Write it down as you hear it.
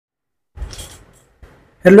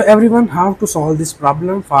Hello everyone, how to solve this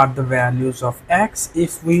problem for the values of x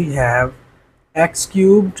if we have x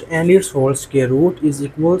cubed and its whole square root is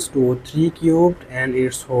equals to 3 cubed and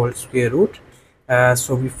its whole square root.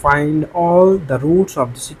 So we find all the roots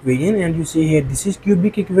of this equation, and you see here this is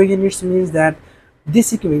cubic equation. It means that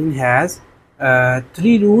this equation has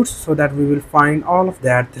 3 roots, so that we will find all of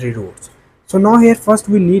that 3 roots. So now here first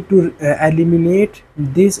we need to eliminate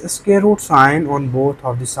this square root sign on both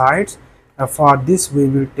of the sides. For this we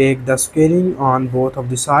will take the squaring on both of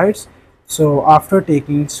the sides. So after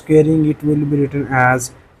taking squaring, it will be written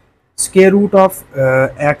as square root of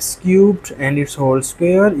x cubed and its whole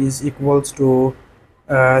square is equals to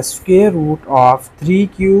square root of 3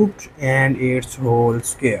 cubed and its whole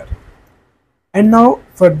square. And now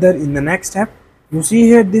further in the next step, you see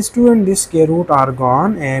here this 2 and this square root are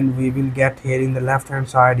gone, and we will get here in the left hand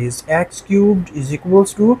side is x cubed is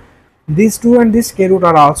equals to these 2 and this square root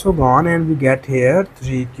are also gone, and we get here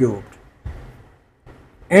 3 cubed.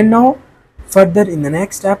 And now further in the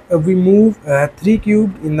next step, we move 3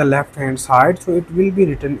 cubed in the left hand side, so it will be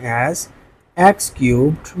written as x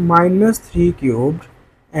cubed minus 3 cubed,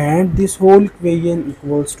 and this whole equation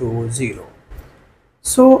equals to 0.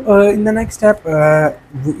 So in the next step,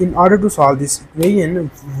 in order to solve this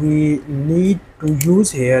equation, we need to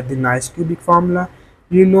use here the nice cubic formula.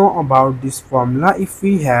 You know about this formula. If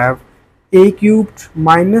we have a cubed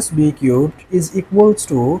minus b cubed is equals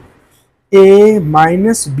to a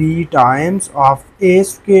minus b times of a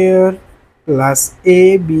square plus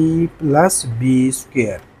ab plus b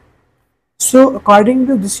square. So according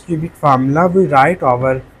to this cubic formula, we write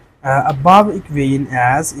our above equation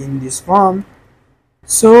as in this form.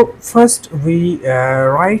 So first we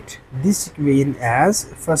write this equation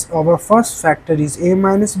as our first factor is a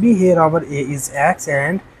minus b. Here our a is x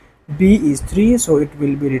and b is 3, so it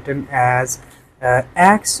will be written as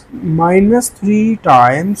x minus 3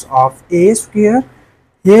 times of a square.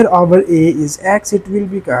 Here our a is x, it will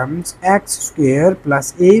becomes x square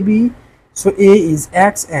plus ab. So a is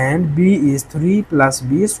x and b is 3 plus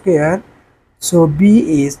b square. So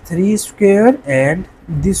b is 3 square, and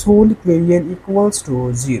this whole equation equals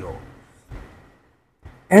to 0.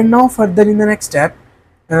 And now further in the next step,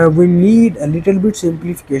 we need a little bit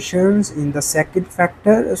simplifications in the second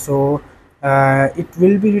factor. So it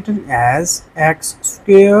will be written as x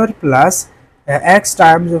square plus x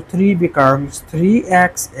times of 3 becomes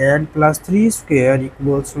 3x, and plus 3 square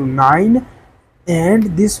equals to 9, and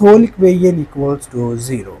this whole equation equals to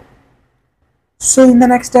 0. So in the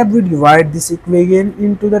next step, we divide this equation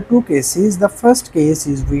into the two cases. The first case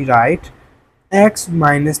is we write x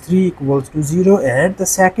minus 3 equals to 0, and the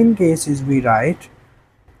second case is we write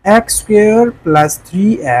x square plus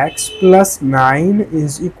 3x plus 9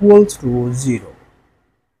 is equals to 0.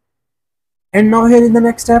 And now here in the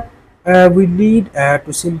next step, we need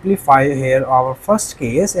to simplify here our first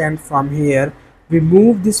case, and from here we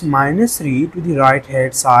move this minus 3 to the right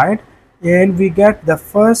hand side, and we get the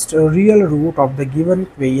first real root of the given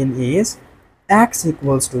equation is x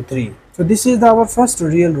equals to 3. So this is our first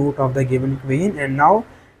real root of the given equation. And now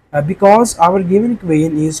because our given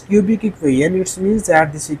equation is cubic equation, it means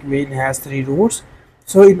that this equation has 3 roots.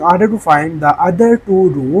 So in order to find the other 2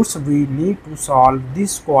 roots, we need to solve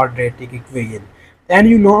this quadratic equation. And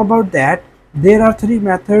you know about that there are 3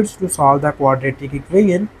 methods to solve the quadratic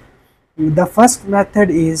equation. The first method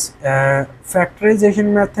is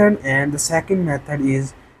factorization method, and the second method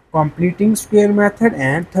is completing square method,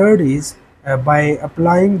 and third is by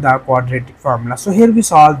applying the quadratic formula. So here we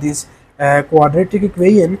solve this quadratic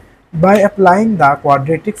equation by applying the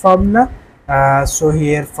quadratic formula. So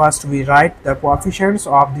here first we write the coefficients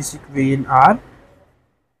of this equation are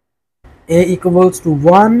a equals to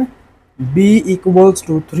 1, b equals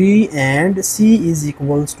to 3, and c is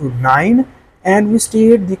equals to 9. And we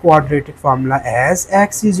state the quadratic formula as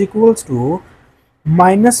x is equals to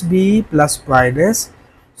minus b plus minus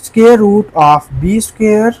square root of b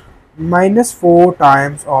square minus 4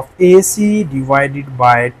 times of ac divided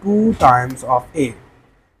by 2 times of a.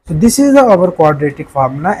 So this is our quadratic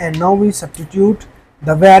formula, and now we substitute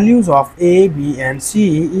the values of a, b and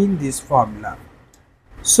c in this formula.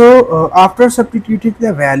 So after substituting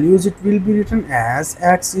the values, it will be written as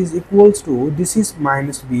x is equals to, this is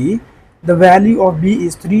minus b, the value of b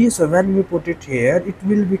is 3, so when we put it here, it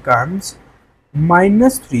will becomes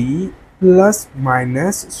minus 3 plus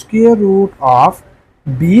minus square root of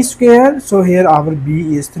b square. So here our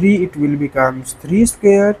b is 3, it will becomes 3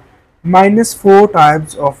 square, minus 4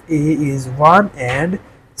 times of a is 1, and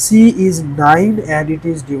c is 9, and it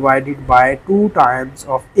is divided by 2 times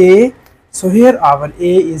of a. So here our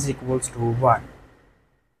a is equals to 1.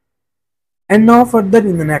 And now further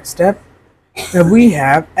in the next step, we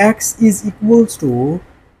have x is equals to,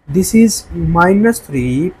 this is minus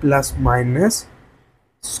 3 plus minus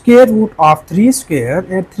square root of 3 square,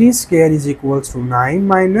 and 3 square is equals to 9,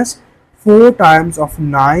 minus 4 times of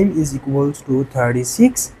 9 is equals to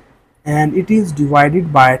 36, and it is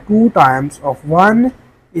divided by 2 times of 1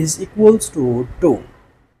 is equals to 2.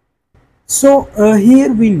 So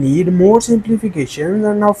here we need more simplification,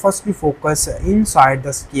 and now first we focus inside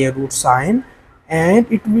the square root sign, and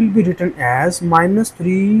it will be written as minus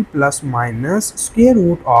 3 plus minus square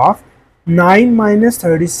root of 9 minus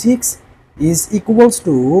 36 is equals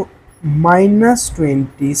to minus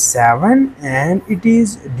 27, and it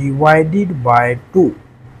is divided by 2.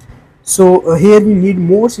 So here we need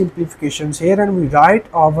more simplifications here, and we write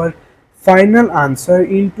our final answer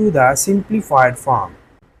into the simplified form.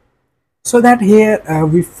 So that here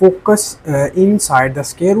we focus inside the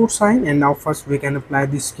square root sign, and now first we can apply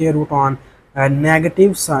the square root on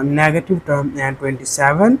negative term and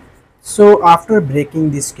 27. So after breaking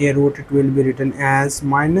the square root, it will be written as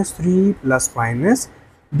minus 3 plus minus,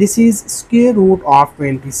 this is square root of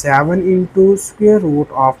 27 into square root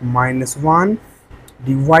of minus 1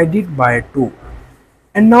 divided by 2.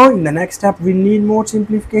 And now in the next step we need more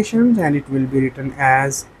simplifications, and it will be written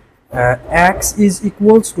as x is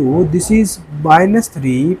equals to, this is minus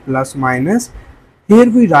 3 plus minus, here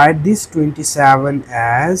we write this 27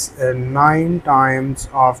 as 9 times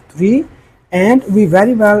of 3, and we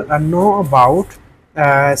very well know about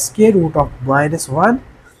square root of minus 1.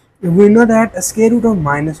 We know that a square root of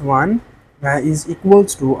minus 1 is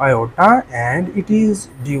equals to iota, and it is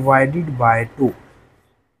divided by 2.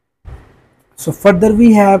 So further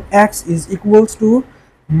we have x is equals to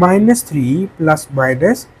minus 3 plus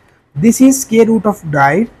minus, this is square root of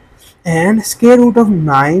 9, and square root of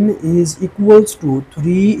 9 is equals to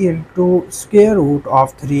 3 into square root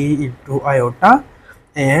of 3 into iota,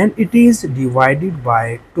 and it is divided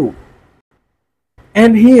by 2.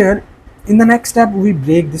 And here in the next step we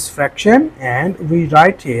break this fraction, and we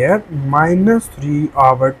write here minus 3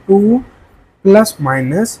 over 2 plus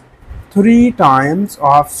minus 3 times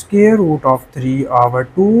of square root of 3 over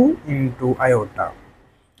 2 into iota.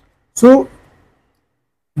 So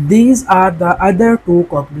these are the other two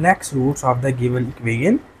complex roots of the given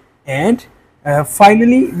equation, and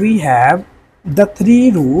finally we have the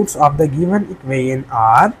three roots of the given equation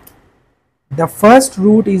are, the first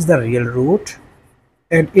root is the real root,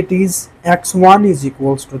 and it is x1 is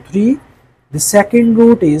equals to 3. The second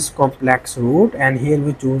root is complex root, and here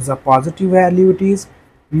we choose a positive value, it is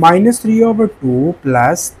minus 3 over 2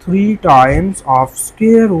 plus 3 times of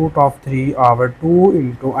square root of 3 over 2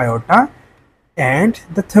 into iota. And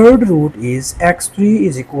the third root is x3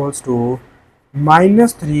 is equals to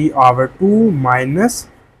minus 3 over 2 minus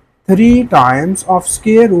 3 times of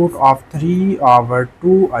square root of 3 over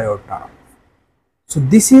 2 iota. So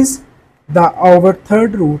this is our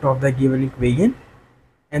third root of the given equation,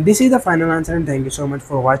 and this is the final answer. And thank you so much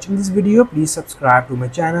for watching this video. Please subscribe to my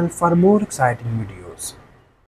channel for more exciting videos.